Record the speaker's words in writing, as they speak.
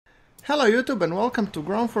Hello YouTube and welcome to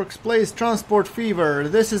Groundforks Plays Transport Fever.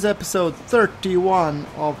 This is episode 31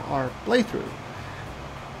 of our playthrough.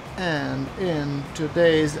 And in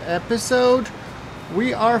today's episode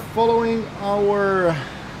we are following our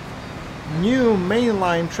new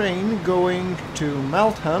mainline train going to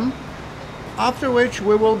Meltham, after which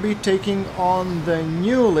we will be taking on the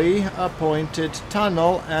newly appointed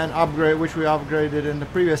tunnel and upgrade, which we upgraded in the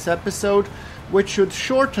previous episode, which should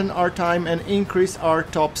shorten our time and increase our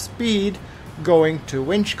top speed going to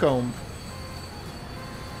Winchcombe.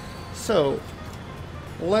 So,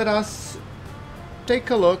 let us take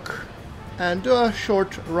a look and do a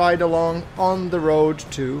short ride along on the road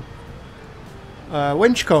to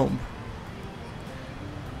Winchcombe.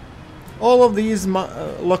 All of these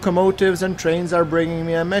locomotives and trains are bringing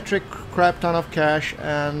me a metric crap ton of cash,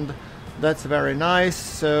 and that's very nice.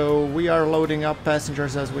 So we are loading up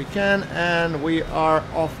passengers as we can, and we are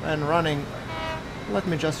off and running. Let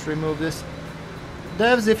me just remove this.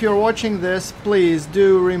 Devs, if you're watching this, please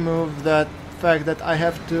do remove that fact that I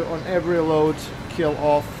have to, on every load, kill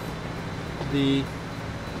off the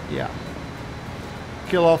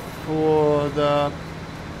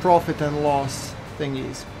profit and loss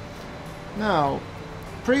thingies. Now,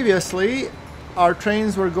 previously our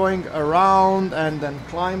trains were going around and then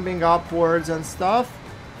climbing upwards and stuff,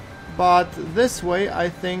 but this way I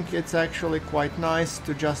think it's actually quite nice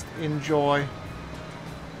to just enjoy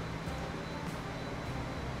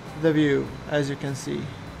the view. As you can see,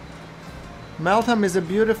 Meltham is a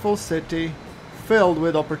beautiful city filled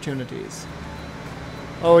with opportunities.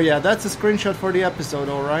 Oh yeah, that's a screenshot for the episode,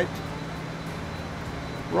 alright?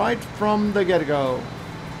 Right from the get-go.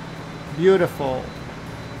 Beautiful.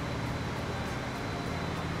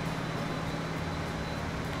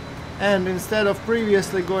 And instead of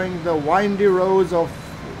previously going the windy roads of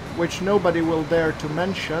which nobody will dare to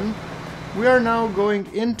mention, we are now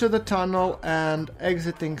going into the tunnel and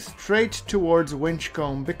exiting straight towards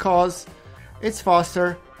Winchcombe because it's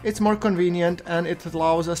faster, it's more convenient, and it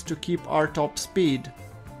allows us to keep our top speed.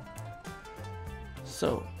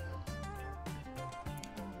 So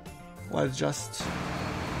let's just...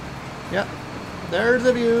 yeah, there's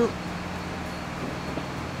the view.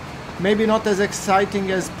 Maybe not as exciting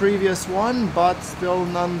as previous one, but still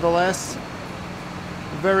nonetheless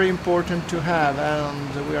very important to have.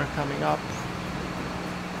 And we are coming up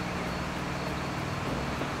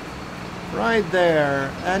right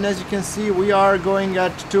there, and as you can see we are going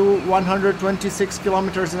at 126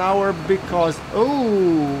 kilometers an hour because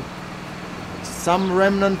some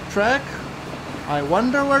remnant track. I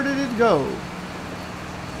wonder where did it go.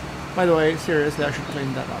 By the way, seriously, I should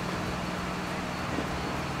clean that up.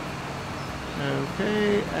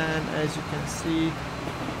 Okay, and as you can see,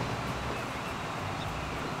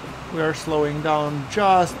 we are slowing down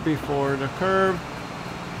just before the curve.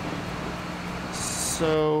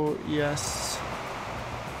 So, yes.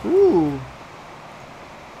 Ooh!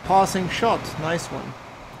 Passing shot, nice one.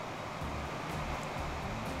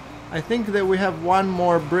 I think that we have one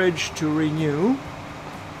more bridge to renew,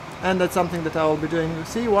 and that's something that I will be doing. You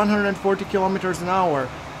see, 140 kilometers an hour.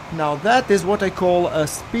 Now that is what I call a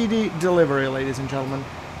speedy delivery, ladies and gentlemen.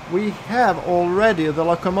 We have already the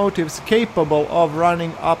locomotives capable of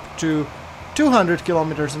running up to 200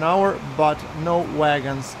 kilometers an hour, but no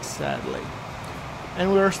wagons, sadly.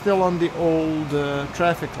 And we are still on the old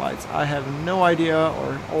traffic lights. I have no idea,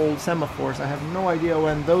 or old semaphores, I have no idea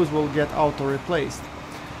when those will get auto-replaced.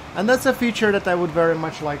 And that's a feature that I would very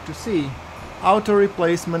much like to see.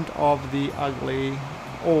 Auto-replacement of the ugly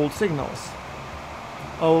old signals.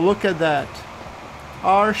 Oh, look at that.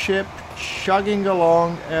 Our ship chugging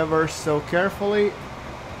along ever so carefully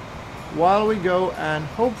while we go and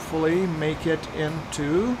hopefully make it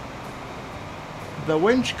into the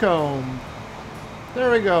Winchcombe.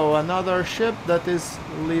 There we go, another ship that is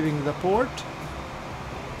leaving the port.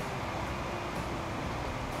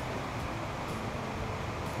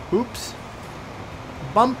 Oops.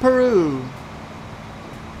 Bumperoo.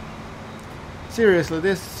 Seriously,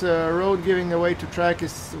 this road giving away to track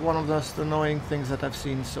is one of the most annoying things that I've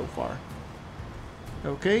seen so far.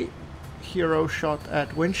 Okay, hero shot at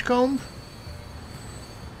Winchcombe.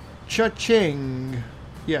 Cha-ching!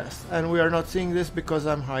 Yes, and we are not seeing this because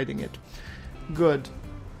I'm hiding it. Good.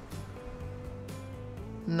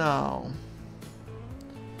 Now,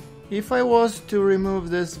 if I was to remove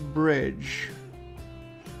this bridge,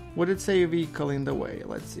 would it say vehicle in the way?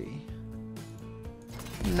 Let's see.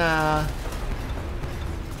 Nah.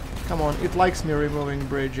 Come on, it likes me removing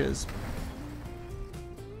bridges.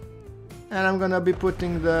 And I'm gonna be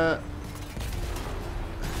putting the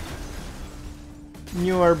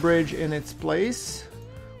newer bridge in its place,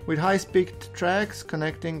 with high-speed tracks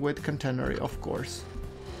connecting with Centenary, of course.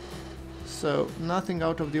 So nothing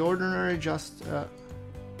out of the ordinary, just a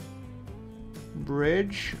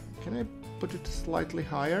bridge. Can I put it slightly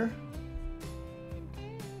higher?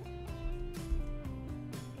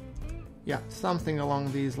 Yeah, something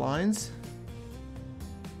along these lines.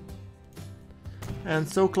 And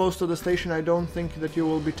so close to the station, I don't think that you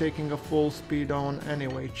will be taking a full speed on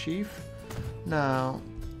anyway, Chief. Now,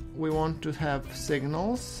 we want to have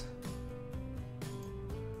signals.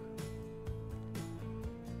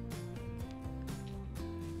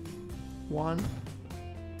 One,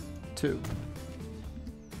 two.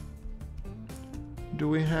 Do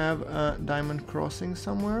we have a diamond crossing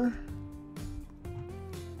somewhere?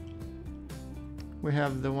 We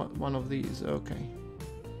have the one of these, okay.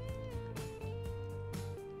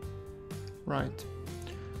 Right.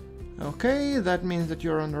 Okay, that means that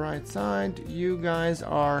you're on the right side. You guys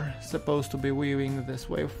are supposed to be weaving this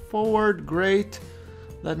way forward. Great.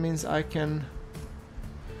 That means I can,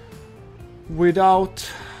 without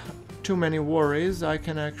too many worries, I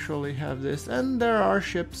can actually have this. And there are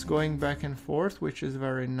ships going back and forth, which is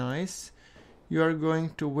very nice. You are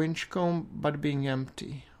going to Winchcombe, but being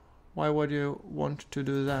empty. Why would you want to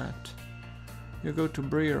do that? You go to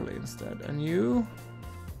Brearley instead. And you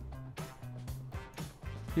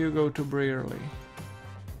go to Brearley.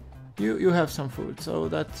 You have some food, so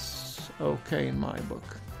that's okay in my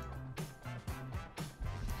book.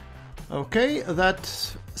 Okay, that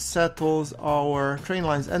settles our train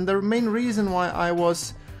lines. And the main reason why I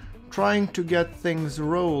was trying to get things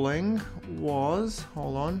rolling was...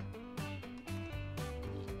 Hold on.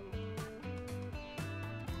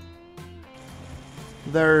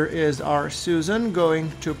 There is our Susan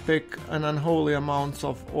going to pick an unholy amount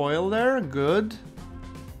of oil there. Good.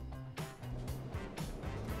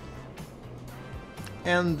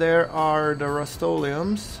 And there are the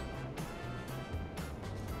Rustoliums,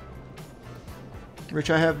 which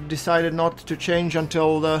I have decided not to change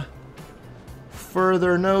until the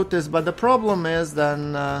further notice. But the problem is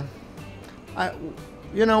then,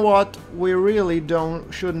 you know what? We really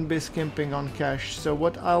shouldn't be skimping on cash. So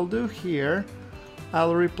what I'll do here,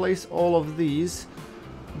 I'll replace all of these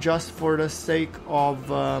just for the sake of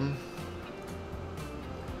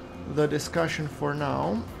the discussion for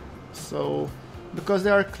now. So, because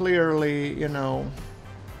they are clearly, you know,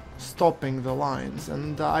 stopping the lines,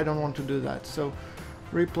 and I don't want to do that. So,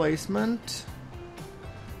 replacement.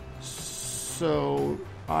 So,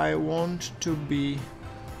 I want to be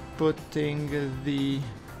putting the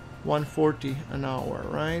 140 an hour,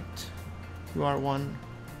 right? You are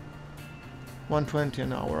 120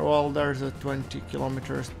 an hour. Well, there's a 20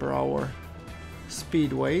 kilometers per hour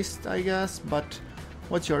speed waste, I guess, but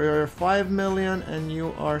what's you're 5 million and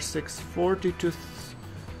you are 640 to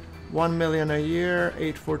 1 million a year,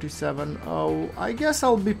 847. Oh, I guess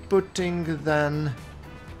I'll be putting then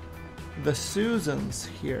the Susans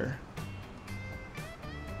here.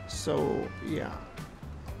 So yeah,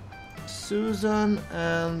 Susan,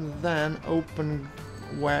 and then open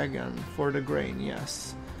wagon for the grain,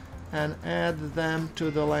 yes, and add them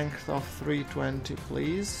to the length of 320,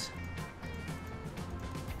 please.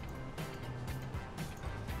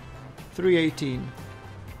 318.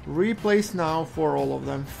 Replace now for all of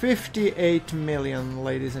them. 58 million,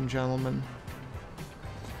 ladies and gentlemen.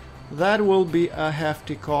 That will be a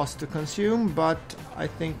hefty cost to consume, but I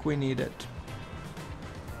think we need it.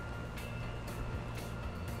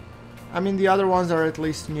 I mean, the other ones are at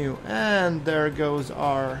least new. And there goes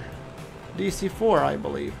our DC4, I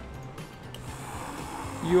believe.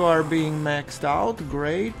 You are being maxed out.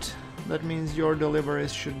 Great. That means your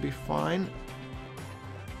deliveries should be fine.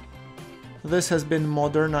 This has been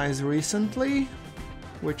modernized recently,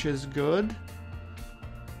 which is good.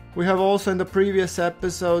 We have also in the previous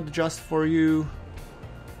episode, just for you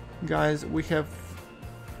guys, we have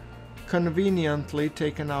conveniently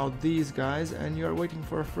taken out these guys, and you're waiting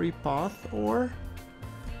for a free path, or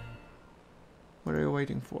what are you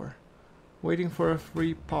waiting for? Waiting for a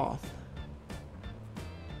free path.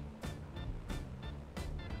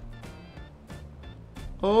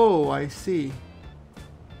 Oh, I see.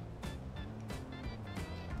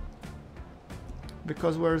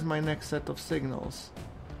 Because where's my next set of signals?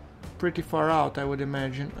 Pretty far out, I would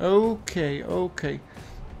imagine. Okay, okay.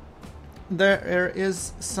 There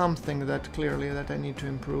is something that clearly that I need to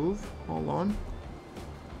improve. Hold on.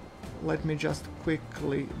 Let me just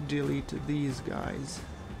quickly delete these guys.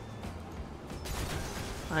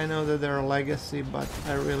 I know that they're a legacy, but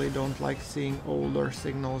I really don't like seeing older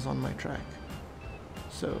signals on my track.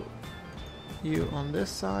 So, you on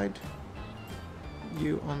this side,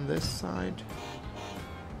 you on this side.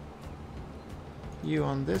 You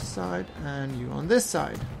on this side and you on this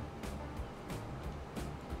side.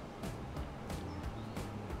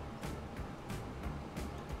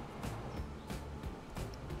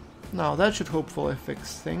 Now that should hopefully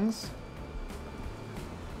fix things.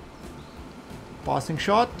 Passing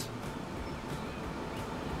shot.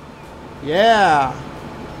 Yeah!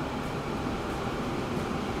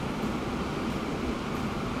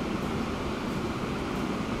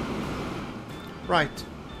 Right.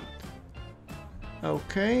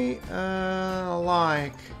 Okay,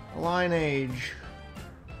 like line age.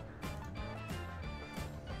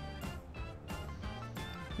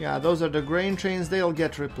 Yeah, those are the grain trains, they'll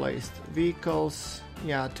get replaced. Vehicles,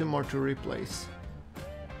 yeah, 2 more to replace.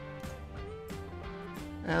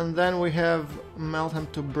 And then we have Meltham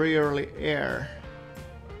to Brearley Air.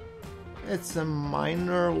 It's a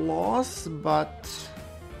minor loss, but...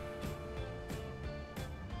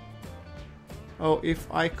 Oh,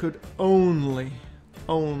 if I could only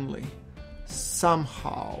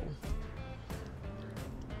somehow,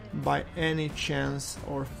 by any chance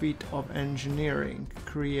or feat of engineering,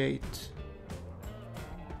 create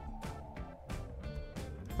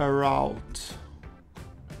a route.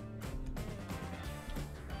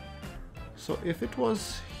 So if it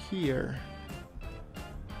was here,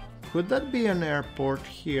 could that be an airport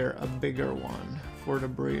here, a bigger one for the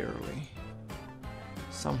Brearley?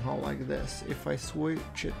 Somehow like this. If I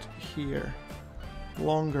switch it here,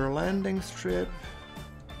 longer landing strip,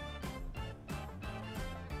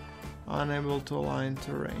 unable to align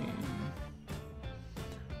terrain.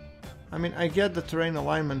 I mean, I get the terrain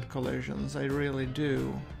alignment collisions, I really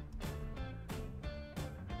do.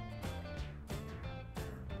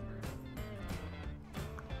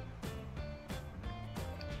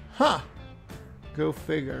 Huh! Go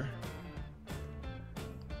figure.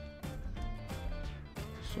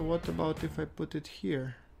 So what about if I put it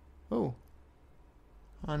here? Oh.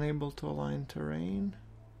 Unable to align terrain.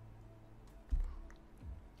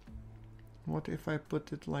 What if I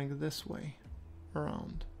put it like this way?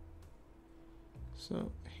 Around.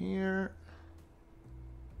 So here...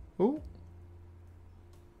 Oh!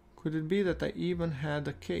 Could it be that I even had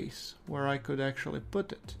a case where I could actually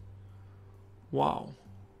put it? Wow.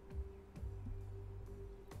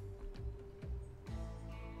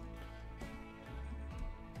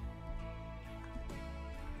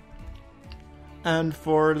 And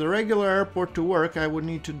for the regular airport to work, I would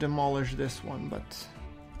need to demolish this one, but...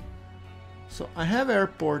 So I have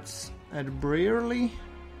airports at Brearley,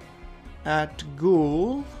 at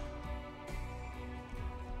Goole,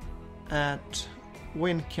 at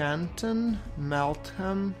Wincanton,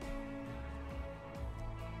 Meltham,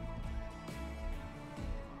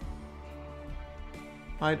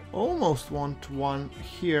 I'd almost want one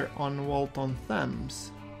here on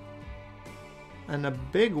Walton-Thames. And a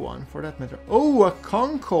big one for that matter. Oh, a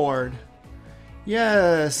Concorde!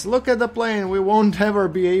 Yes, look at the plane. We won't ever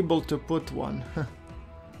be able to put one.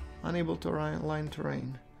 Unable to align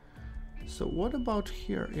terrain. So what about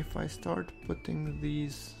here if I start putting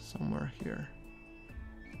these somewhere here?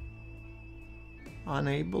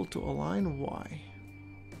 Unable to align, why?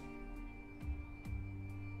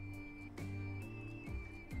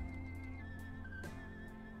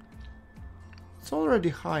 It's already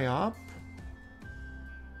high up.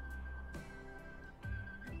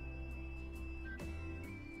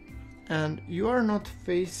 And you are not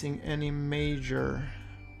facing any major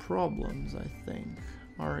problems, I think,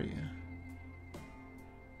 are you?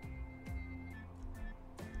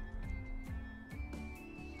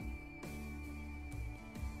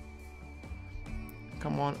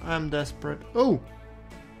 Come on, I'm desperate. Oh!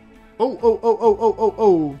 Oh, oh, oh, oh, oh, oh,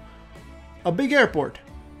 oh! A big airport!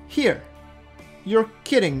 Here! You're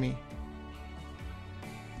kidding me!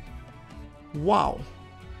 Wow!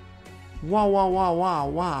 Wow, wow, wow, wow,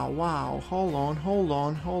 wow, wow. Hold on, hold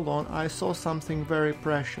on, hold on. I saw something very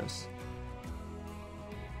precious.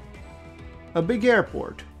 A big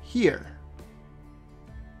airport. Here.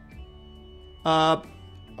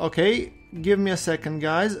 Okay. Give me a second,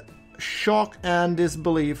 guys. Shock and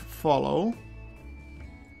disbelief follow.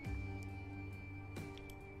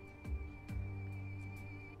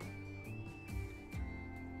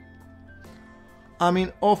 I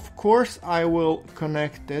mean, of course I will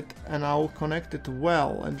connect it, and I will connect it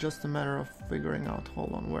well. It's just a matter of figuring out.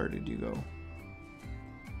 Hold on, where did you go?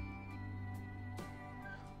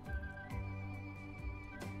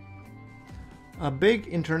 A big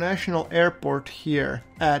international airport here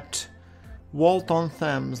at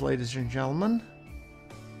Walton-Thames, ladies and gentlemen.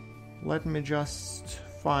 Let me just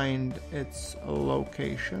find its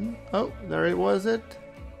location. Oh, there it was it.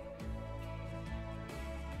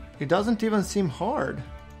 It doesn't even seem hard.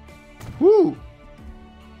 Woo!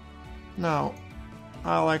 Now,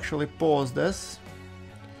 I'll actually pause this.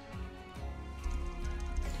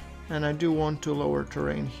 And I do want to lower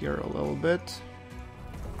terrain here a little bit.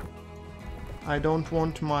 I don't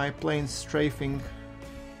want my planes strafing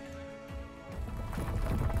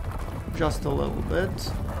just a little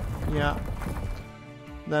bit. Yeah.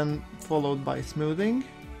 Then followed by smoothing.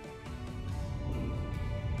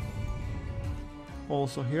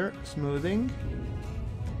 Also here, smoothing.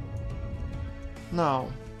 Now,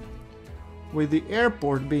 with the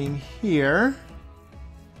airport being here,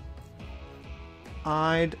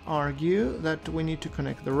 I'd argue that we need to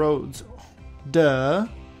connect the roads. Duh.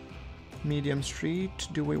 Medium street.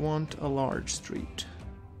 Do we want a large street?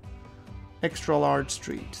 Extra large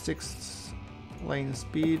street. 6 lane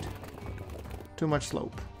speed. Too much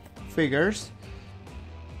slope. Figures.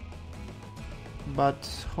 But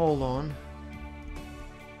hold on.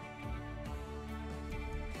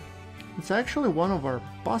 It's actually one of our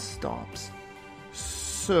bus stops.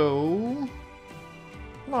 So,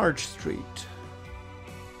 large street.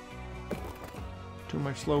 Too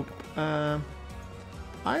much slope.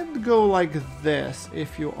 I'd go like this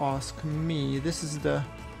if you ask me. This is the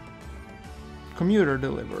commuter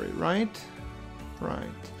delivery, right? Right.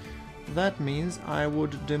 That means I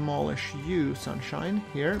would demolish you, Sunshine,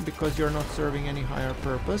 here, because you're not serving any higher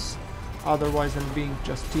purpose, otherwise than being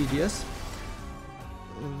just tedious.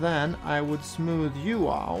 Then I would smooth you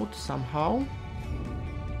out somehow.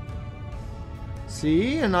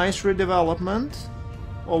 See, a nice redevelopment.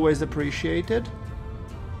 Always appreciated.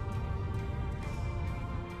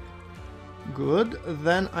 Good.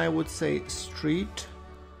 Then I would say street,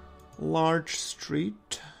 large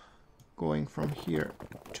street, going from here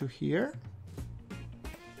to here.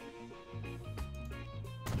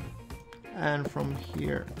 And from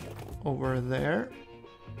here over there.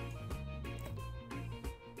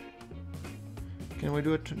 Can we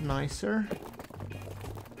do it nicer?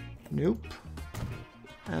 Nope.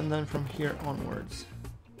 And then from here onwards.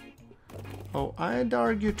 Oh, I'd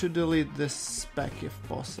argue to delete this spec if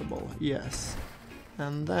possible, yes.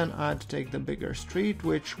 And then I'd take the bigger street,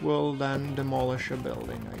 which will then demolish a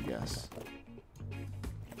building, I guess.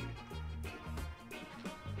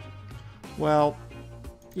 Well,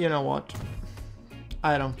 you know what?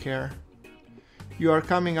 I don't care. You are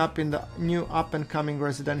coming up in the new up-and-coming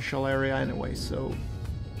residential area anyway, so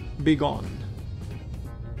be gone.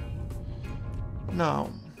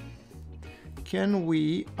 Now, can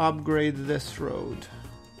we upgrade this road?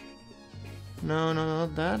 No,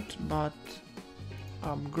 not that, but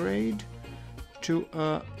upgrade to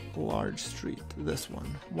a large street, this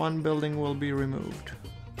one. One building will be removed.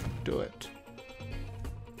 Do it.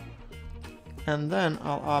 And then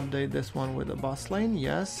I'll update this one with a bus lane,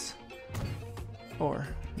 yes. Or,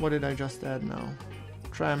 what did I just add now?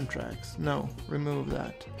 Tram tracks. No, remove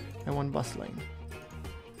that. I want bus lane.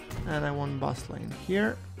 And I want bus lane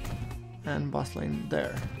here. And bus lane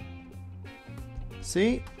there.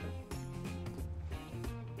 See?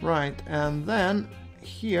 Right, and then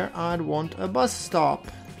here I'd want a bus stop.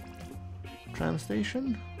 Tram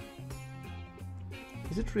station?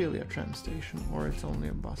 Is it really a tram station or it's only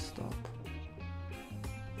a bus stop?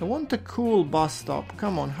 I want a cool bus stop.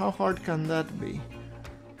 Come on, how hard can that be?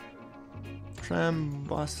 Tram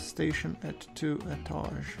bus station at 2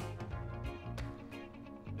 étages.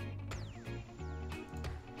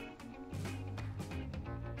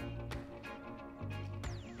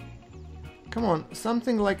 Come on,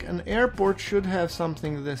 something like an airport should have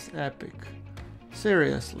something this epic.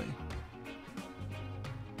 Seriously.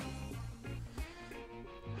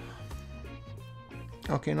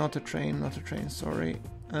 Okay, not a train, sorry.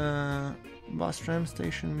 Bus tram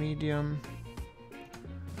station medium.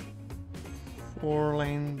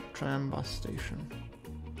 4-lane tram bus station.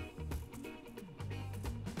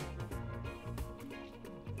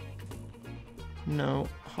 No,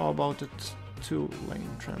 how about a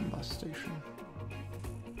 2-lane tram bus station?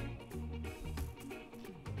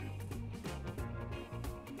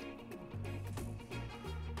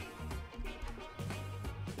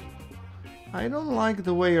 I don't like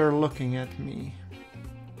the way you're looking at me.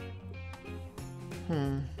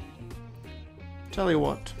 Tell you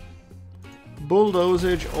what.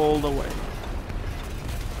 Bulldozage all the way.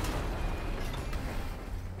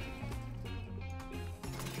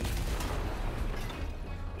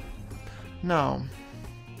 Now,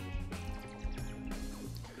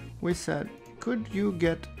 we said, could you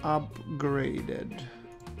get upgraded?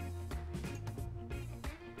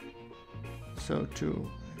 So to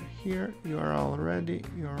here, you are already,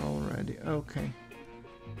 okay.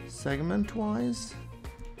 Segment wise.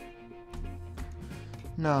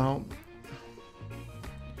 Now,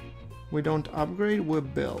 we don't upgrade, we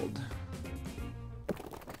build.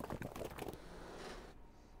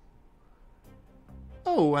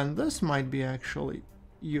 Oh, and this might be actually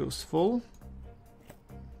useful.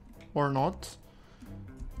 Or not.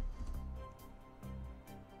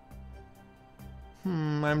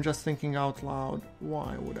 I'm just thinking out loud.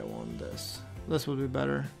 Why would I want this? This would be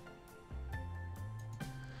better.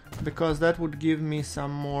 Because that would give me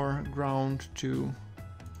some more ground to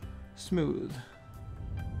smooth.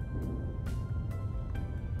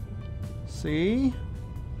 See?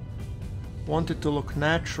 Want it to look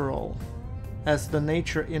natural, as the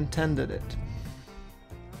nature intended it.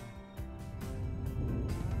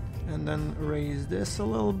 And then raise this a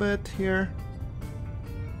little bit here.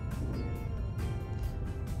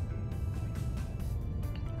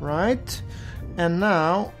 Right? And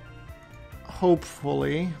now,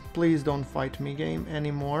 hopefully, please don't fight me, game,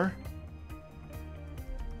 anymore.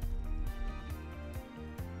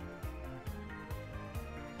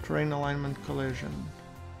 Terrain alignment collision.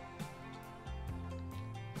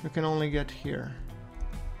 You can only get here.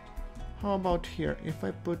 How about here? If I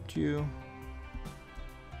put you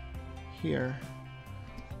here,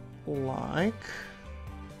 like,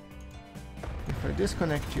 if I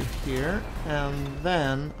disconnect you here and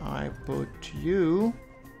then I put you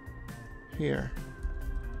here.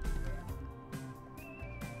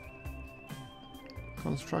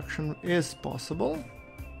 Construction is possible.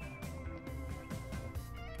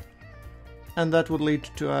 And that would lead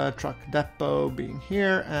to a truck depot being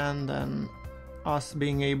here and then us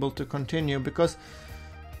being able to continue, because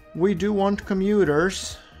we do want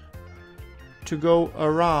commuters to go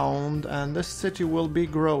around and this city will be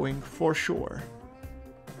growing for sure.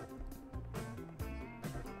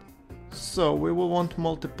 So we will want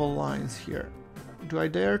multiple lines here. Do I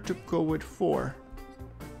dare to go with 4?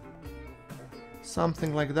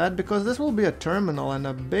 Something like that, because this will be a terminal and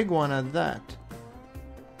a big one at that.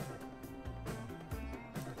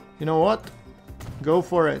 You know what? Go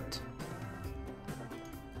for it.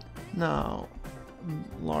 Now,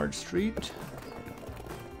 large street.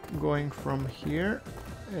 Going from here,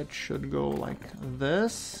 it should go like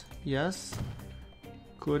this. Yes.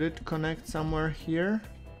 Could it connect somewhere here?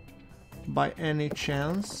 By any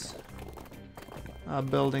chance? A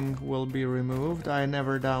building will be removed. I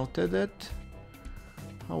never doubted it.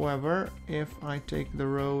 However, if I take the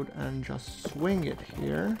road and just swing it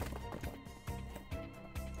here.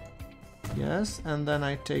 Yes, and then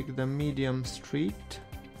I take the medium street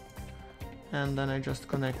and then I just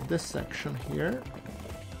connect this section here.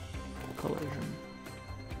 Collision.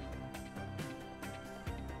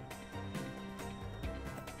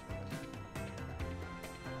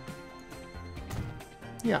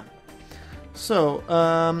 Yeah. So,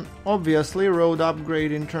 obviously road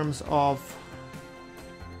upgrade in terms of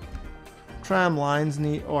tram lines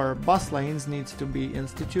or bus lanes needs to be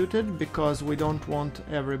instituted, because we don't want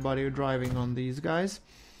everybody driving on these guys.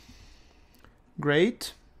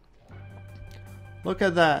 Great. Look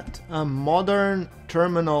at that. A modern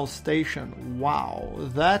terminal station. Wow,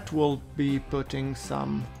 that will be putting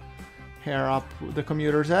some hair up the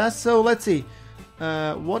commuter's ass. So let's see.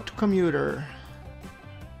 What commuter?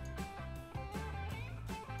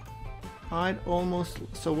 I'd almost...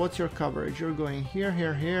 So what's your coverage? You're going here,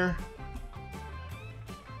 here, here.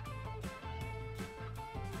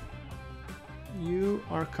 You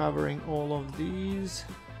are covering all of these.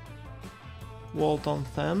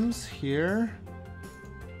 Walton-Thames here.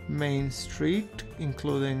 Main Street,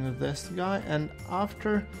 including this guy. And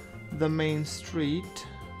after the main street,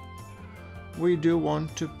 we do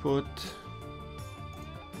want to put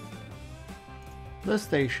the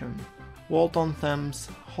station. Walton-Thames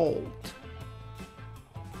Halt.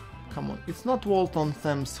 Come on, it's not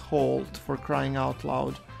Walton-Thames Halt, for crying out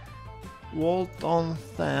loud.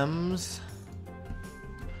 Walton-Thames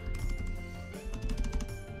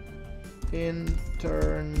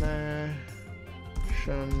International.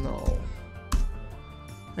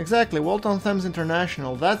 Exactly, Walton-Thames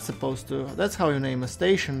International. That's supposed to... That's how you name a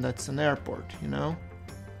station that's an airport, you know?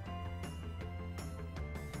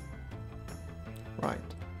 Right.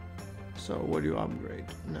 So, what do you upgrade?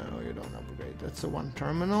 No, you don't upgrade. That's a one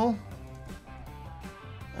terminal.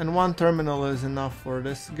 And one terminal is enough for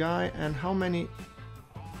this guy. And how many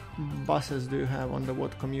buses do you have on the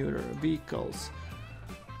what commuter? Vehicles.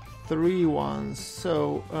 3 ones.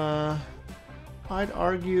 So, I'd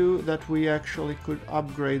argue that we actually could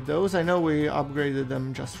upgrade those. I know we upgraded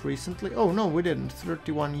them just recently. Oh, no, we didn't.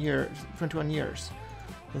 21 years.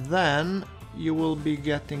 Then you will be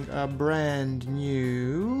getting a brand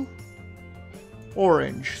new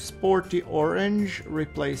orange. Sporty orange.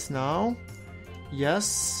 Replace now.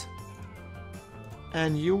 Yes.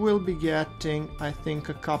 And you will be getting, I think,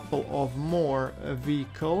 a couple of more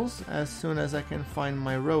vehicles as soon as I can find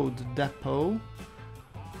my road depot.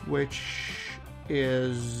 which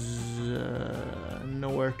is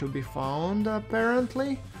nowhere to be found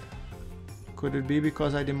apparently. Could it be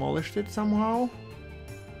because I demolished it somehow?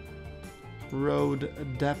 Road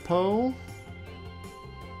depot.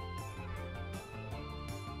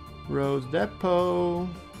 Road depot.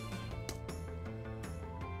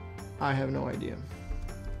 I have no idea.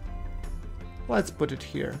 Let's put it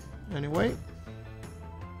here anyway.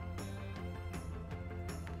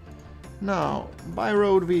 Now, by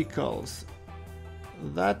road vehicles.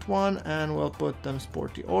 That one, and we'll put them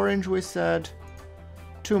sporty orange, we said.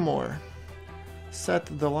 2 more. Set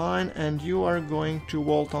the line, and you are going to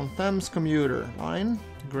Walton-Thames commuter line.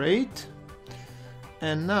 Great.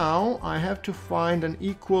 And now I have to find an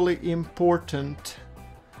equally important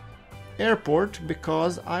airport,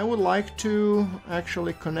 because I would like to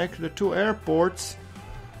actually connect the 2 airports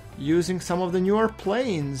using some of the newer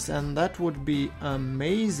planes, and that would be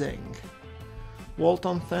amazing.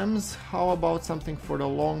 Walton-Thames, how about something for the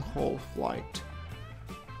long-haul flight?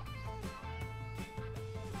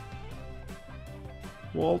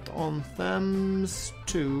 Walton-Thames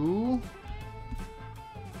to...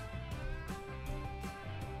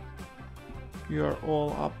 You're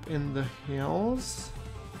all up in the hills.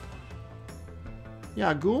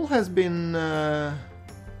 Yeah, Goole has been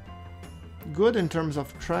good in terms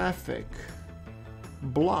of traffic.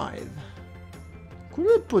 Blythe. Could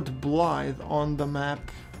we put Blythe on the map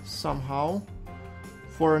somehow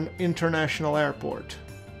for an international airport?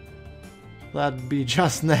 That'd be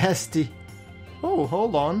just nasty. Oh,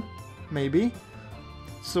 hold on. Maybe.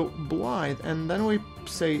 So Blythe, and then we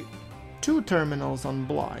say 2 terminals on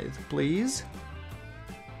Blythe, please.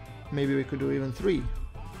 Maybe we could do even 3.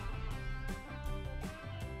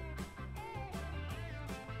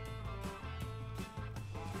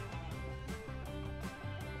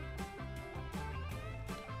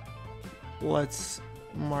 Let's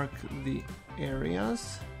mark the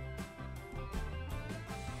areas.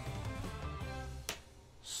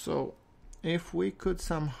 So, if we could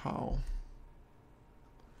somehow...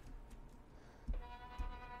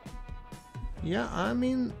 Yeah, I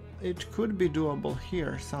mean, it could be doable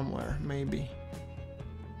here somewhere, maybe.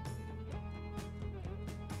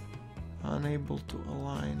 Unable to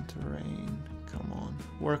align terrain. Come on,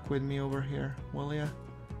 work with me over here, will ya?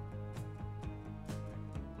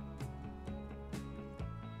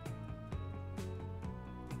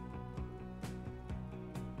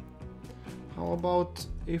 How about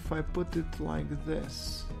if I put it like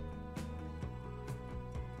this?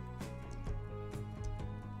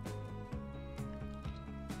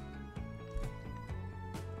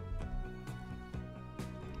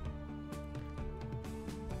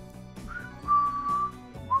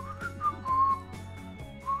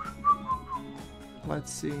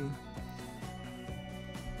 Let's see.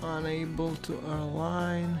 Unable to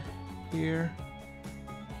align here,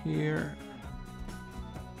 here.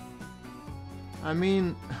 I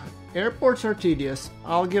mean, airports are tedious.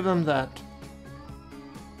 I'll give them that.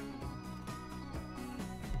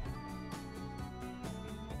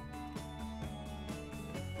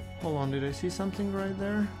 Hold on, did I see something right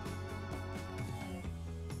there?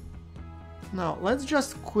 Now, let's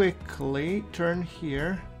just quickly turn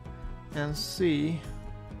here and see.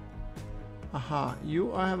 Aha,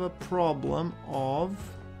 you have a problem of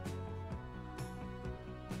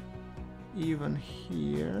even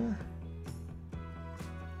here.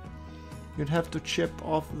 You'd have to chip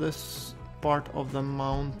off this part of the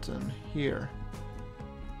mountain here.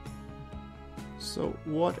 So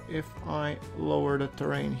what if I lower the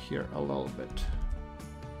terrain here a little bit?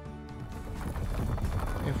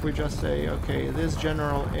 If we just say, okay, this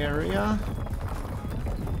general area,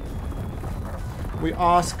 we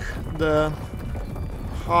ask the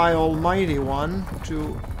High Almighty One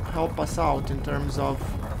to help us out in terms of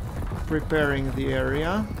preparing the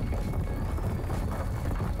area.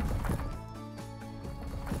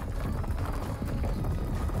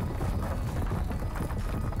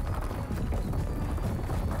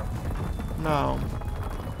 Now,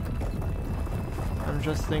 I'm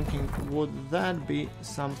just thinking, would that be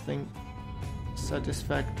something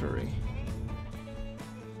satisfactory?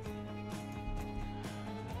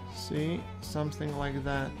 See, something like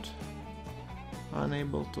that.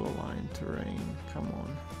 Unable to align terrain, come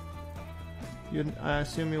on. I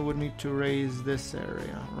assume you would need to raise this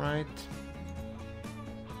area, right?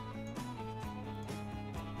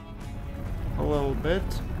 A little bit.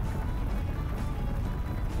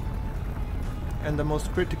 And the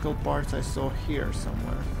most critical parts I saw here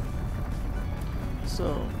somewhere.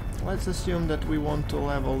 So let's assume that we want to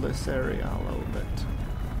level this area a little bit.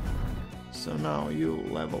 So now you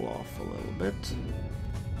level off a little bit.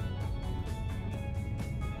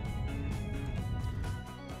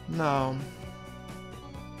 Now,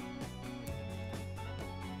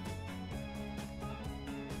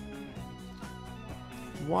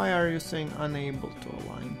 why are you saying unable to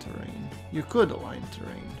align terrain? You could align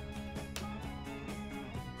terrain.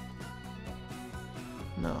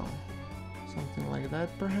 No. Something like that,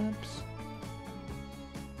 perhaps?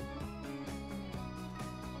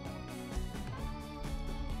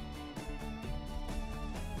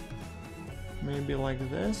 Maybe like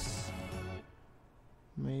this?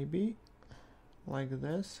 Maybe like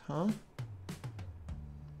this, huh?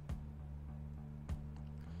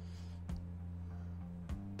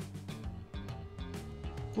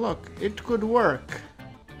 Look, it could work.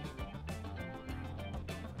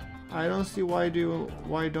 I don't see why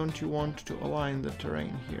don't you want to align the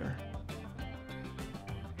terrain here?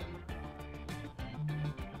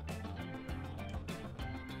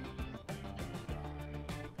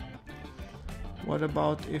 What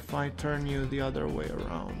about if I turn you the other way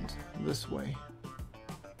around, this way?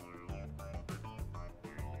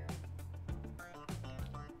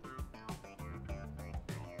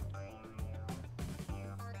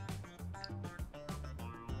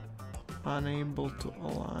 Unable to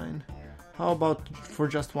align. How about for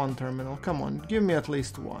just one terminal? Come on, give me at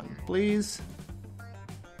least one, please.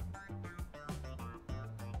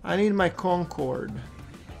 I need my Concorde.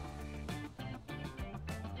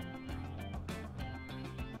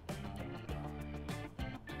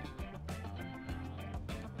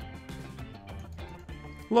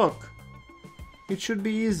 Look, it should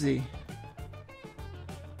be easy.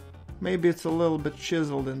 Maybe it's a little bit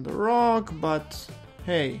chiseled in the rock, but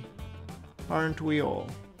hey, aren't we all?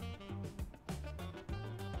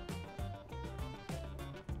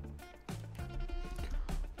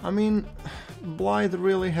 I mean, Blythe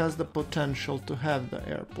really has the potential to have the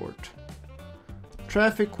airport.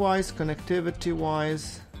 Traffic-wise,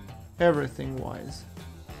 connectivity-wise, everything-wise.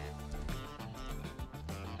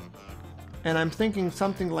 And I'm thinking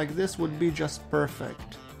something like this would be just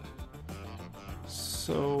perfect.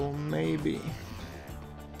 So maybe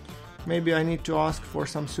I need to ask for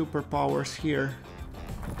some superpowers here.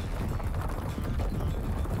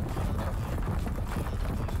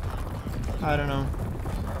 I don't know.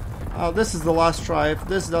 Oh, this is the last try. If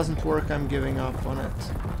this doesn't work, I'm giving up on it.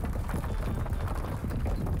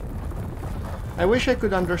 I wish I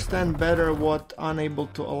could understand better what unable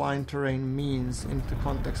to align terrain means in the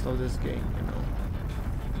context of this game, you know.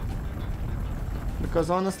 Because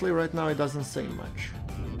honestly, right now it doesn't say much.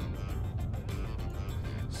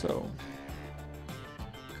 So,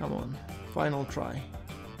 come on, final try.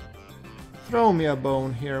 Throw me a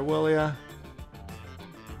bone here, will ya?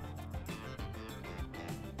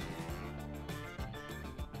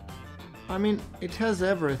 I mean, it has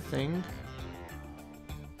everything.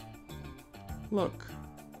 Look,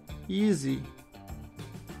 easy.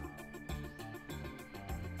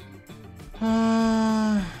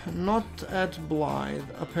 Not at Blythe,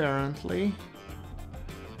 apparently.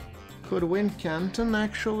 Could Wincanton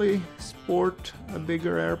actually sport a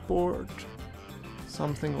bigger airport?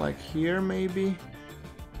 Something like here, maybe?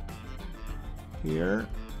 Here,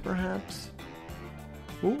 perhaps?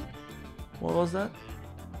 Ooh, what was that?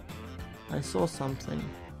 I saw something.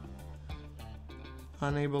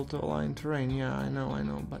 Unable to align terrain. Yeah, I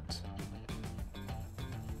know, but...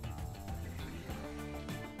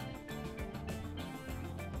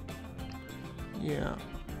 yeah.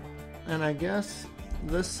 And I guess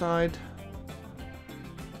this side...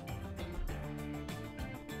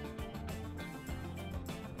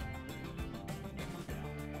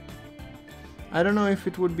 I don't know if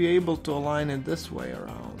it would be able to align it this way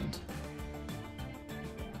around.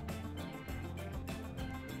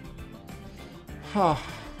 Huh.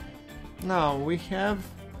 Now we have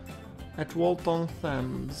at Walton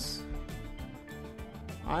Thames.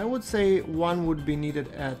 I would say one would be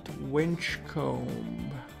needed at Winchcombe,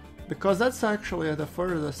 because that's actually the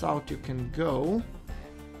furthest out you can go,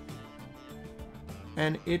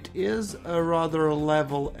 and it is a rather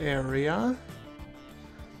level area.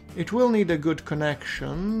 It will need a good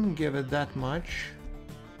connection, give it that much,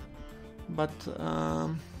 but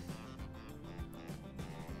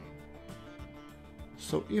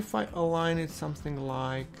so if I align it something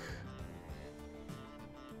like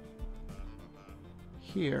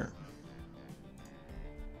here,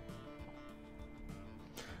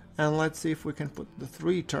 and let's see if we can put the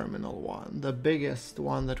 3-terminal one, the biggest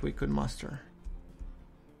one that we could muster.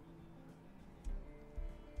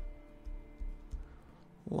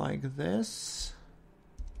 Like this.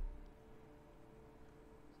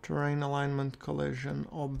 Terrain alignment collision,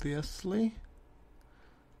 obviously,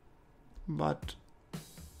 but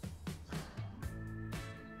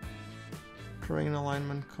Terrain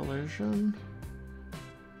alignment collision.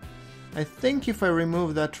 I think if I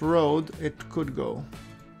remove that road, it could go.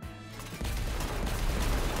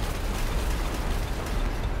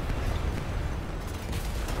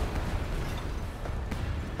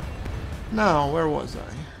 Now, where was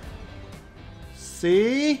I?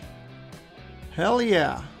 See? Hell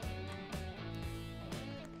yeah.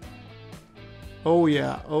 Oh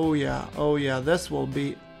yeah, oh yeah, oh yeah, this will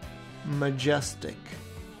be majestic.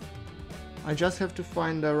 I just have to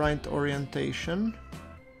find the right orientation.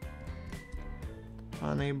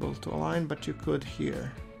 Unable to align, but you could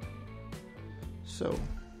here. So,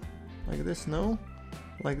 like this, no.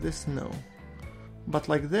 Like this, no. But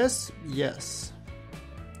like this, yes.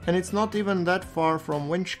 And it's not even that far from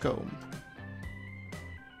Winchcombe.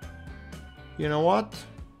 You know what?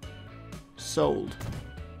 Sold.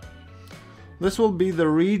 This will be the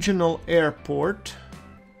regional airport.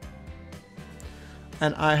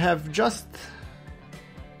 And I have just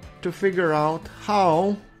to figure out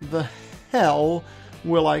how the hell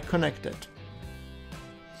will I connect it.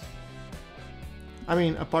 I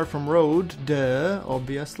mean, apart from road, duh,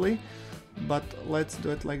 obviously. But let's do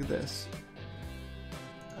it like this.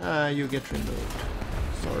 You get removed.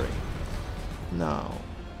 Sorry. Now,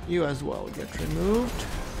 you as well get removed.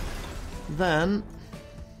 Then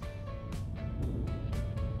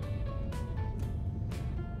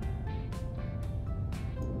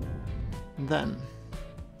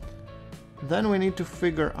we need to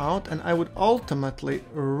figure out, and I would ultimately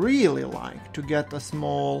really like to get a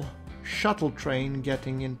small shuttle train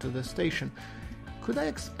getting into the station. Could I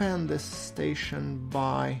expand this station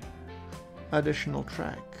by additional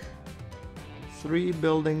track? 3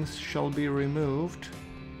 buildings shall be removed,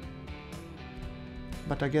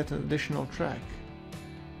 but I get an additional track.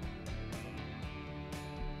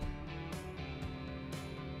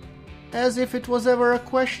 As if it was ever a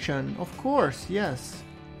question. Of course, yes.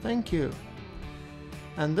 Thank you.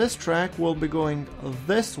 And this track will be going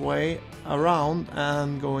this way around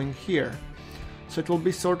and going here. So it will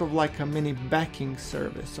be sort of like a mini backing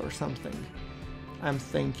service or something, I'm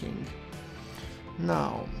thinking.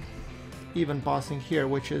 Now, even passing here,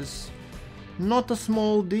 which is not a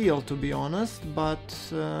small deal to be honest,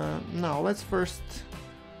 but now let's first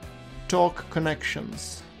talk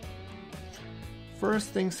connections. First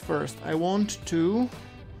things first, I want to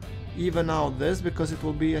even out this because it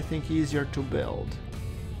will be, I think, easier to build.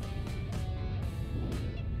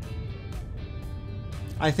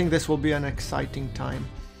 I think this will be an exciting time.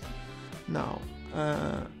 Now,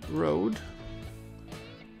 road.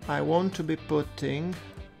 I want to be putting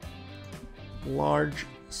large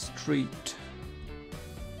street.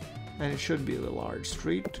 And it should be the large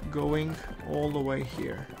street going all the way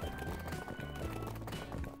here.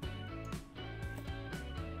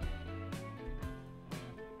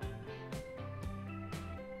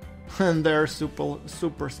 And there's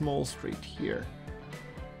super small street here.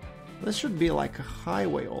 This should be like a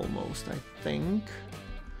highway almost, I think.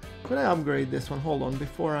 Could I upgrade this one? Hold on,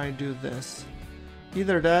 before I do this.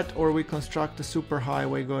 Either that or we construct a super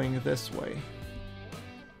highway going this way.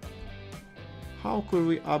 How could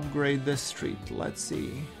we upgrade this street? Let's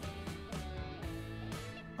see.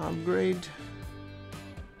 Upgrade.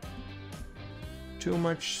 Too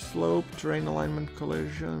much slope, terrain alignment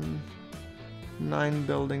collision. 9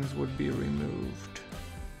 buildings would be removed.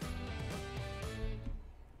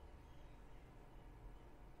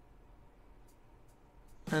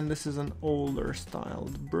 And this is an older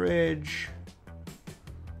styled bridge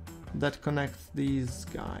that connects these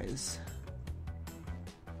guys.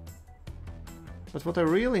 But what I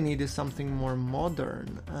really need is something more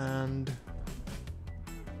modern, and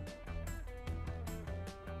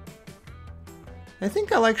I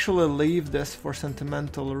think I'll actually leave this for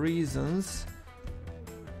sentimental reasons,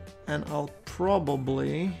 and I'll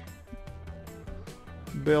probably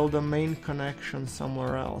build a main connection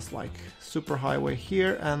somewhere else, like superhighway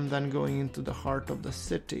here and then going into the heart of the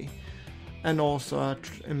city, and also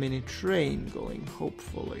a mini train going,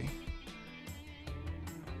 hopefully.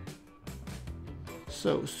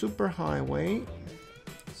 So superhighway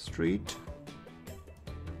street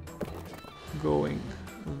going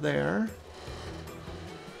there.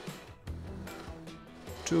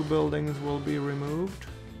 2 buildings will be removed.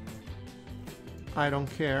 I don't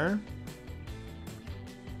care.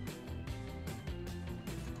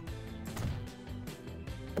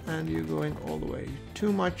 And you going all the way.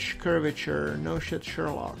 Too much curvature. No shit,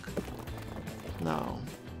 Sherlock. Now.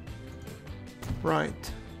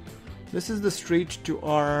 Right. This is the street to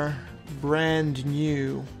our brand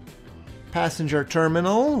new passenger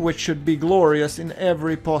terminal, which should be glorious in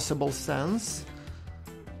every possible sense.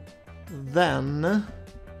 Then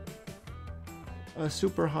a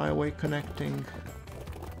superhighway connecting.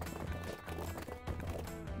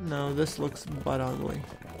 No, this looks but ugly.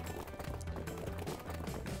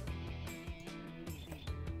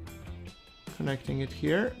 Connecting it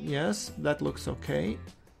here, yes, that looks okay.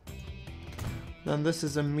 Then this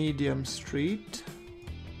is a medium street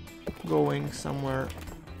going somewhere.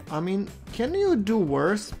 I mean, can you do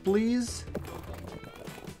worse, please?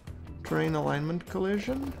 Terrain alignment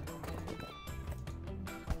collision.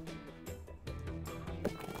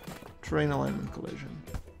 Terrain alignment collision.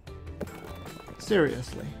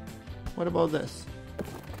 Seriously. What about this?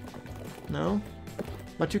 No?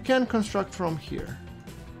 But you can construct from here.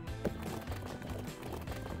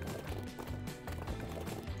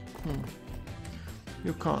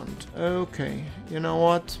 You can't. Okay. You know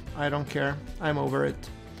what? I don't care. I'm over it.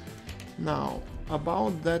 Now,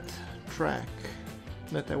 about that track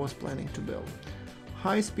that I was planning to build.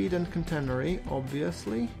 High speed and catenary,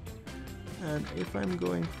 obviously. And if I'm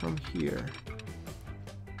going from here,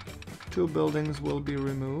 2 buildings will be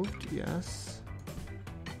removed, yes.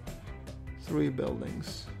 3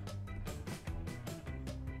 buildings.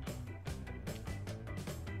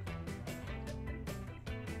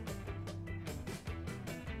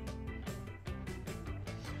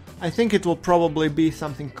 I think it will probably be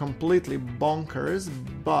something completely bonkers,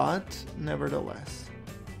 but nevertheless.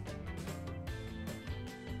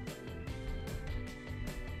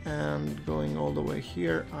 And going all the way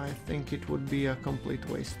here, I think it would be a complete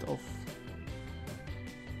waste of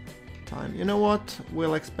time. You know what?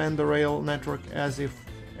 We'll expand the rail network as if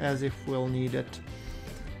we'll need it.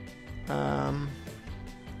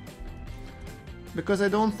 Because I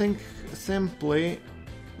don't think simply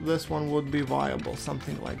this one would be viable,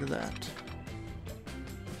 something like that.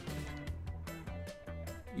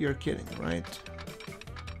 You're kidding, right?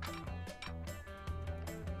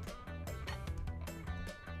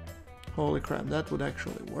 Holy crap, that would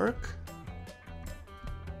actually work.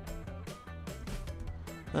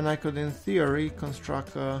 Then I could, in theory,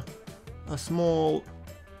 construct a small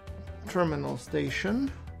terminal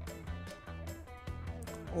station,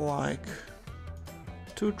 like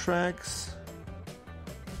 2 tracks,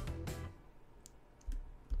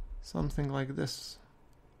 something like this.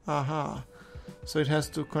 Aha, so it has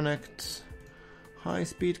to connect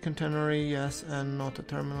high-speed catenary, yes, and not a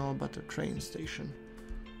terminal but a train station,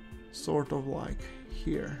 sort of like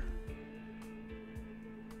here.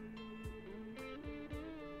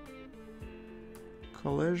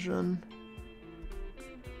 Collision.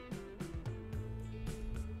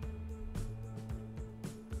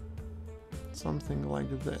 Something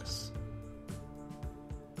like this.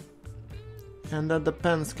 And that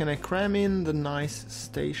depends, can I cram in the nice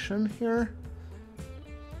station here?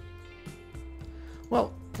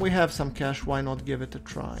 Well, we have some cash, why not give it a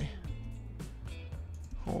try?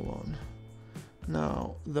 Hold on.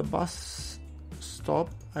 Now, the bus stop,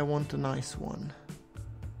 I want a nice one.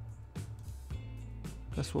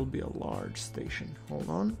 This will be a large station. Hold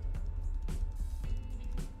on.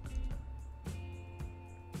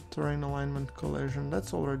 Terrain alignment collision,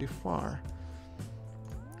 that's already far.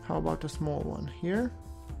 How about a small one here?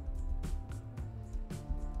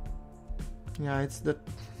 Yeah, it's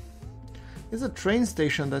a train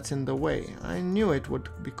station that's in the way. I knew it would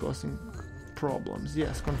be causing problems.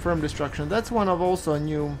 Yes, confirmed destruction. That's one of also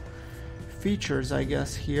new features, I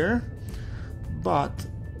guess, here. But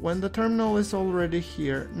when the terminal is already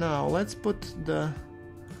here, now let's put the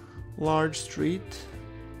large street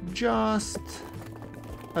just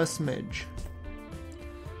a smidge.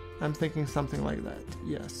 I'm thinking something like that,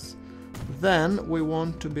 yes. Then we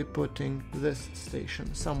want to be putting this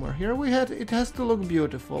station somewhere here. It has to look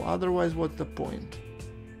beautiful, otherwise what's the point?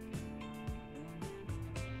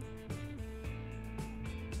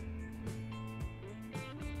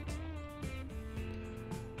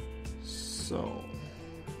 So,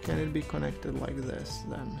 can it be connected like this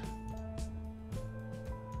then?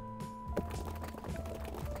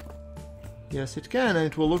 Yes, it can, and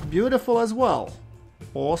it will look beautiful as well.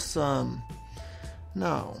 Awesome.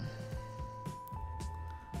 Now,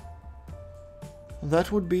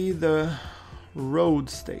 that would be the road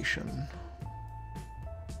station.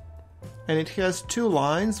 And it has 2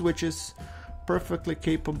 lines, which is perfectly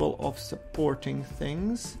capable of supporting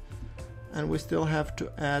things. And we still have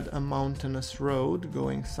to add a mountainous road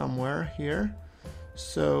going somewhere here.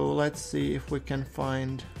 So let's see if we can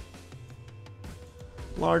find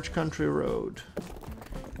large country road.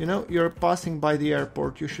 You know, you're passing by the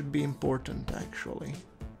airport, you should be important actually.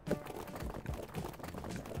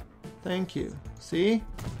 Thank you. See?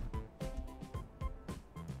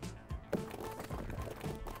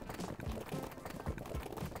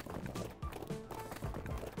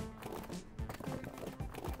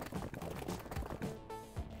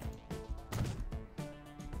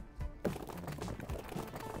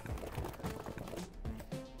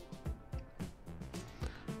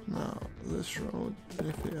 Now, this road,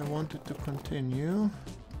 if I want it to continue,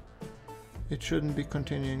 it shouldn't be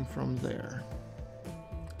continuing from there.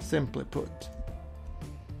 Simply put.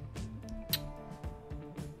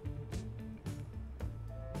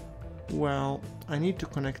 Well, I need to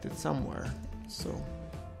connect it somewhere, so...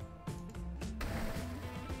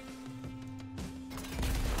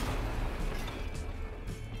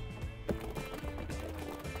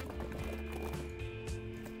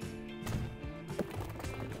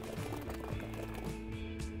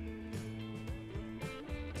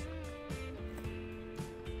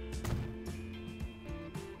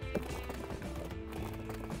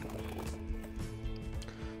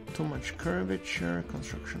 Too much curvature,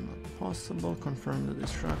 construction not possible, confirm the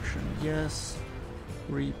destruction, yes,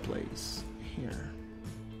 replace here.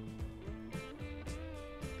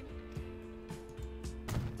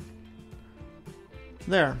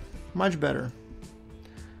 There, much better.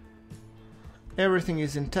 Everything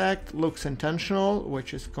is intact, looks intentional,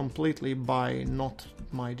 which is completely by not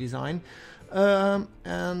my design. I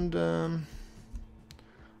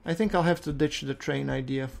think I'll have to ditch the train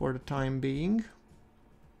idea for the time being.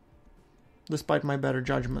 Despite my better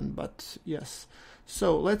judgment, but yes.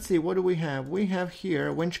 So let's see, what do we have? We have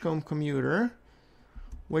here Winchcombe commuter,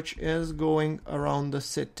 which is going around the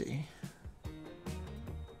city.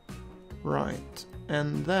 Right,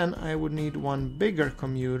 and then I would need one bigger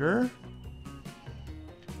commuter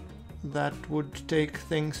that would take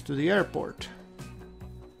things to the airport.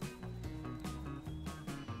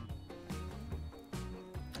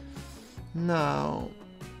 Now,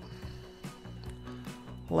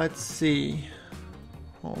 let's see.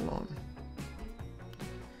 Hold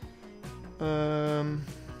on.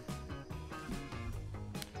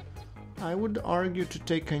 I would argue to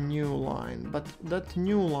take a new line, but that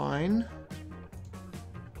new line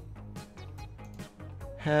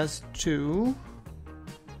has to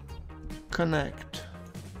connect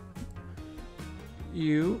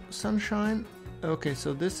you, sunshine. Okay,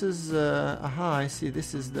 so this is aha, I see,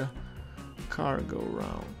 this is the cargo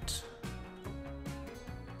route.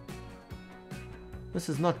 This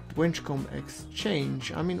is not Winchcombe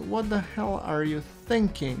Exchange. I mean, what the hell are you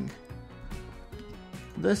thinking?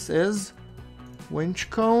 This is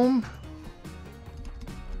Winchcombe.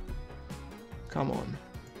 Come on.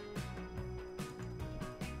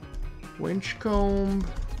 Winchcombe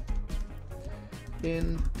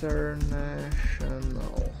International.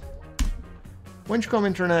 Winchcombe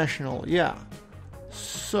International, yeah.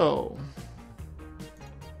 So...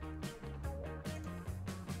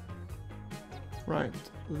 right,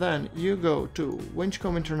 then you go to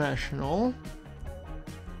Winchcombe International.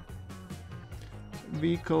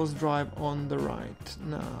 Vehicles drive on the right.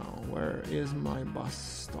 Now, where is my bus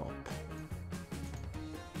stop?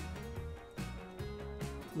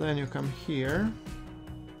 Then you come here.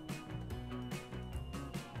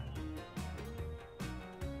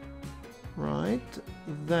 Right,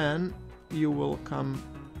 then you will come...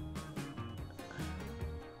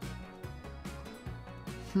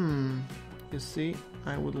 You see,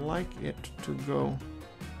 I would like it to go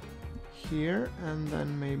here and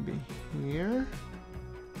then maybe here.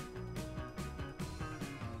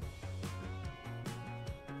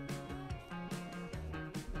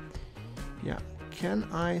 Yeah, can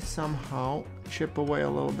I somehow chip away a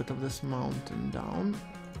little bit of this mountain down?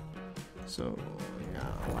 So,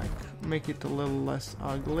 yeah, like make it a little less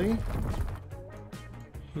ugly.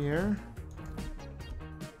 Here.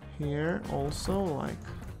 Here also, like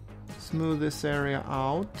smooth this area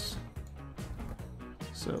out.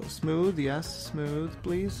 So smooth, yes, smooth,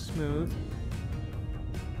 please, smooth.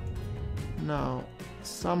 Now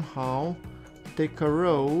somehow take a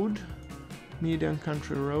road, medium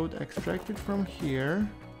country road, extract it from here.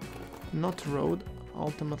 Not road,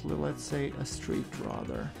 ultimately let's say a street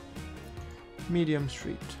rather. Medium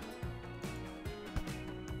street.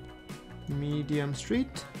 Medium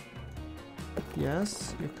street.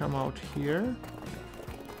 Yes, you come out here.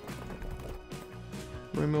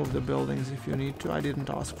 Remove the buildings if you need to. I didn't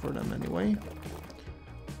ask for them anyway.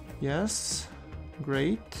 Yes,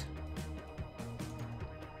 great.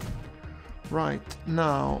 Right,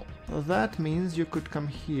 now that means you could come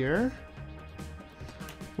here.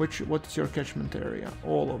 What's your catchment area?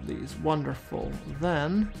 All of these, wonderful.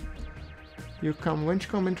 Then you come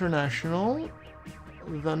Winchcombe International.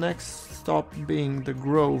 The next stop being the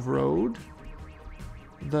Grove Road.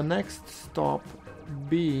 The next stop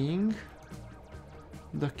being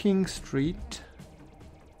the King Street,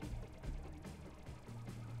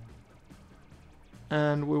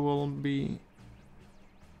 and we will be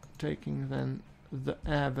taking then the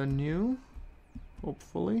avenue,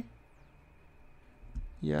 hopefully.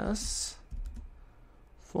 Yes,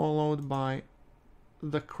 followed by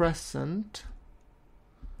the crescent,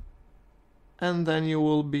 and then you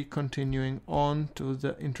will be continuing on to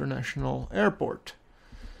the international airport.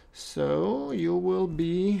 So you will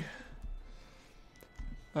be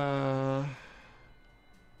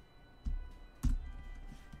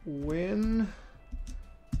Win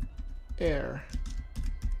Air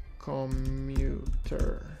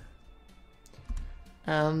commuter.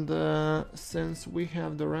 And since we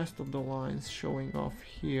have the rest of the lines showing off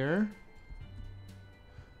here,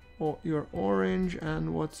 you're orange,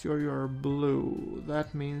 and what's your blue?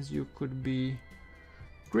 That means you could be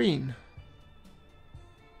green.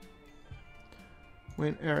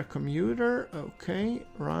 Win Air commuter, okay,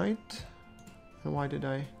 right. And why did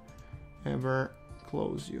I ever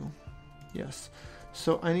close you? Yes.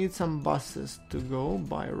 So I need some buses to go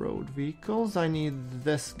by road vehicles. I need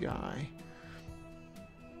this guy.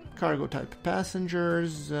 Cargo type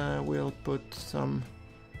passengers. We'll put some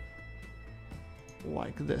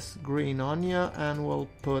like this green on you, and we'll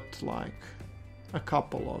put like a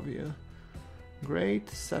couple of you. Great.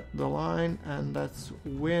 Set the line, and that's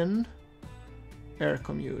Win Air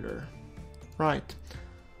commuter. Right.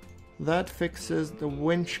 That fixes the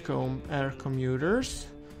Winchcombe air commuters.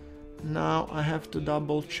 Now I have to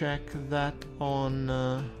double check that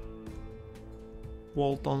on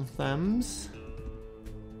Walton Thames.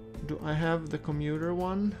 Do I have the commuter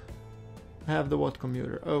one? I have the what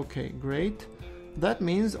commuter? Okay, great. That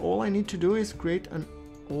means all I need to do is create a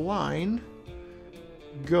line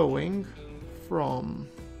going from,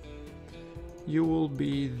 you will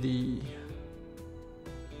be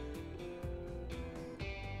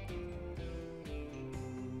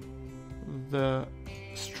the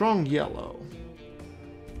strong yellow,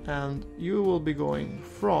 and you will be going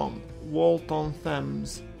from Walton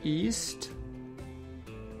Thames east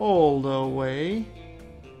all the way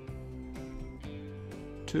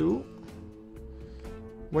to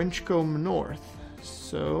Winchcombe north.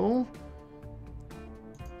 So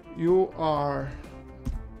you are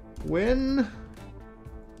Win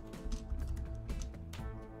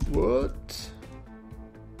Wood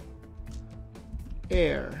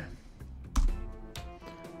Air,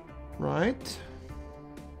 right?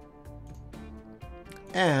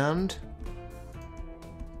 And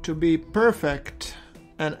to be perfect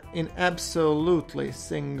and in absolutely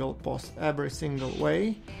every single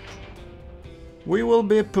way, we will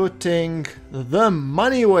be putting the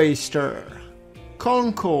money waster,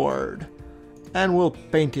 Concorde, and we'll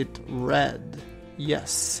paint it red.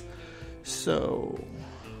 Yes. So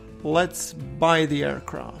let's buy the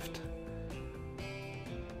aircraft.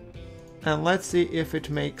 And let's see if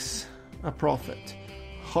it makes a profit.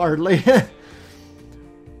 Hardly.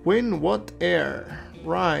 Win what air?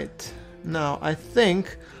 Right. Now, I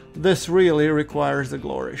think this really requires a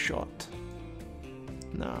glory shot.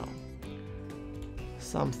 Now,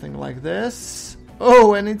 something like this.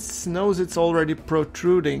 Oh, and it knows it's already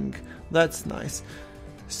protruding. That's nice.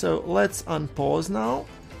 So let's unpause now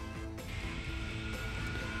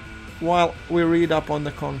while we read up on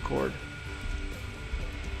the Concorde.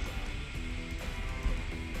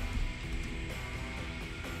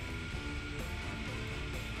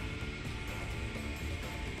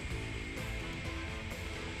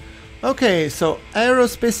 Okay, so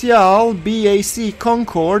Aerospatiale BAC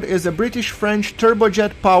Concorde is a British-French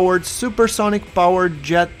turbojet-powered, supersonic-powered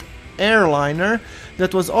jet airliner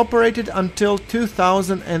that was operated until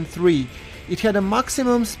 2003. It had a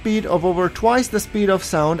maximum speed of over twice the speed of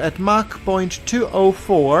sound at Mach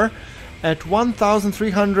 0.204 at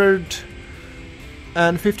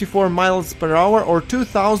 1,354 miles per hour or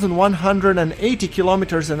 2,180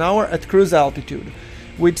 kilometers an hour at cruise altitude.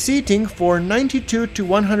 With seating for 92 to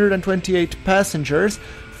 128 passengers.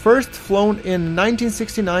 First flown in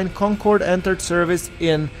 1969, Concorde entered service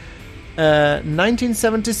in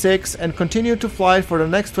 1976 and continued to fly for the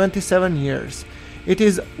next 27 years. It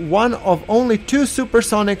is one of only two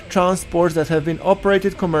supersonic transports that have been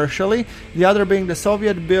operated commercially, the other being the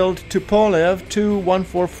Soviet-built Tupolev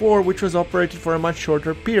Tu-144, which was operated for a much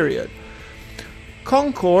shorter period.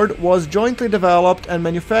 Concorde was jointly developed and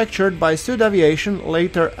manufactured by Sud Aviation,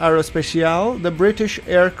 later Aerospatiale, the British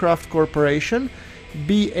Aircraft Corporation,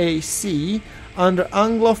 BAC, under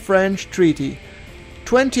Anglo-French Treaty.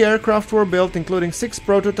 20 aircraft were built, including 6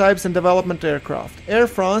 prototypes and development aircraft. Air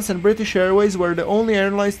France and British Airways were the only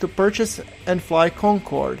airlines to purchase and fly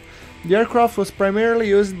Concorde. The aircraft was primarily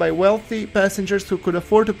used by wealthy passengers who could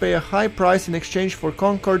afford to pay a high price in exchange for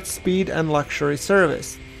Concorde's speed and luxury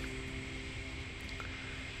service.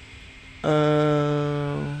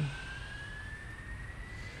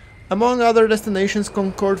 Among other destinations,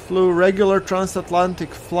 Concorde flew regular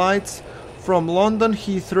transatlantic flights from London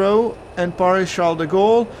Heathrow and Paris Charles de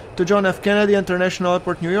Gaulle to John F. Kennedy International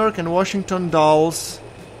Airport, New York, and Washington Dulles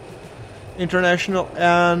International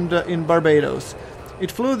and in Barbados.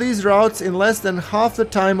 It flew these routes in less than half the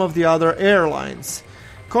time of the other airlines.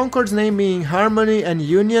 Concorde's name, meaning harmony and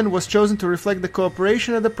union, was chosen to reflect the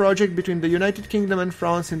cooperation of the project between the United Kingdom and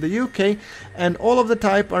France in the UK, and all of the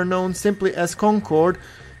type are known simply as Concorde,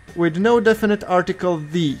 with no definite article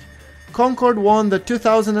 "the". Concorde won the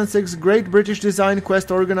 2006 Great British Design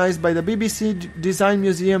Quest organized by the BBC Design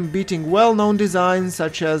Museum, beating well-known designs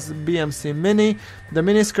such as BMC Mini, the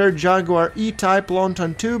miniskirt Jaguar E-Type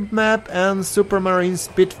Longton Tube Map, and Supermarine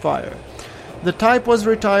Spitfire. The type was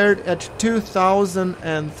retired at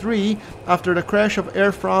 2003 after the crash of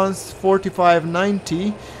Air France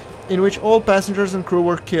 4590, in which all passengers and crew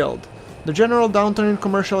were killed. The general downturn in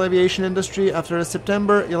commercial aviation industry after the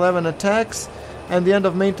September 11 attacks and the end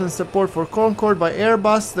of maintenance support for Concorde by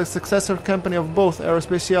Airbus, the successor company of both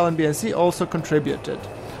Aerospatiale and BNC, also contributed.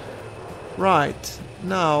 Right,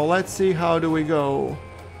 now let's see how do we go.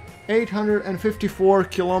 854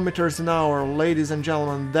 kilometers an hour, ladies and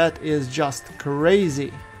gentlemen, that is just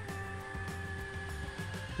crazy.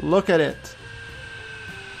 Look at it.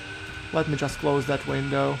 Let me just close that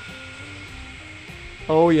window.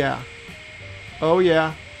 Oh yeah. Oh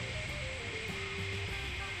yeah.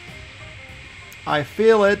 I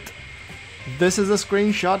feel it. This is a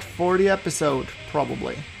screenshot for the episode,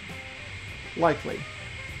 probably. Likely.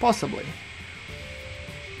 Possibly.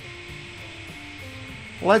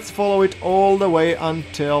 Let's follow it all the way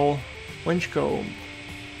until Winchcombe.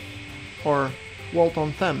 Or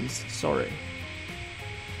Walton-Thames, sorry.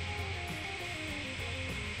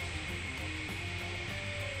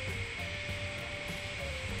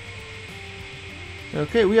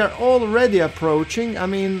 Okay, we are already approaching. I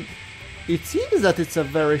mean, it seems that it's a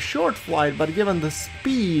very short flight, but given the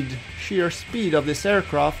speed, sheer speed of this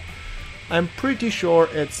aircraft, I'm pretty sure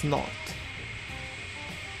it's not.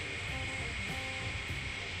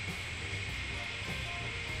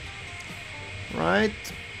 Right,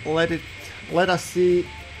 let us see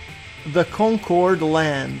the Concorde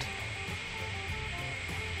land.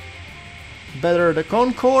 Better the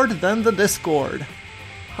Concorde than the Discord.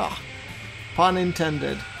 Ha, pun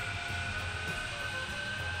intended.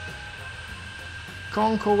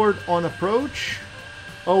 Concorde on approach.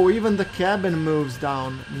 Oh, even the cabin moves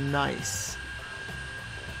down. Nice.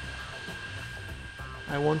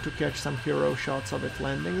 I want to catch some hero shots of it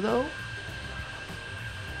landing though.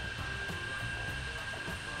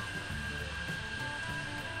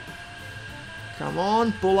 Come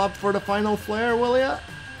on, pull up for the final flare, will ya?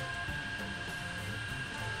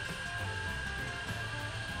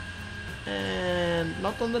 And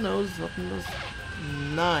not on the nose, not on the nose.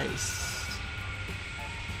 Nice.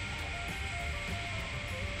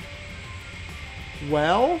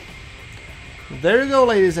 Well, there you go,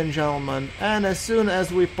 ladies and gentlemen. And as soon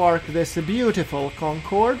as we park this beautiful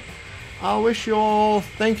Concorde, I wish you all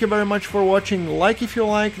thank you very much for watching. Like if you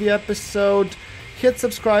like the episode. Hit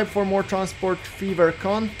subscribe for more Transport Fever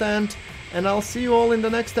content, and I'll see you all in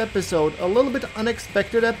the next episode. A little bit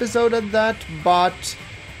unexpected episode at that,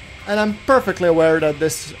 and I'm perfectly aware that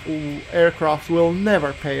this aircraft will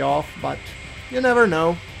never pay off, but you never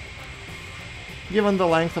know. Given the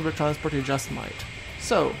length of the transport, it just might.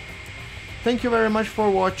 So, thank you very much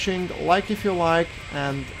for watching, like if you like,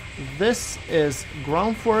 and this is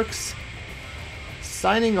Groundworks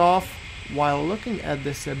signing off while looking at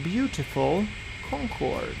this beautiful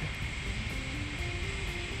Concorde.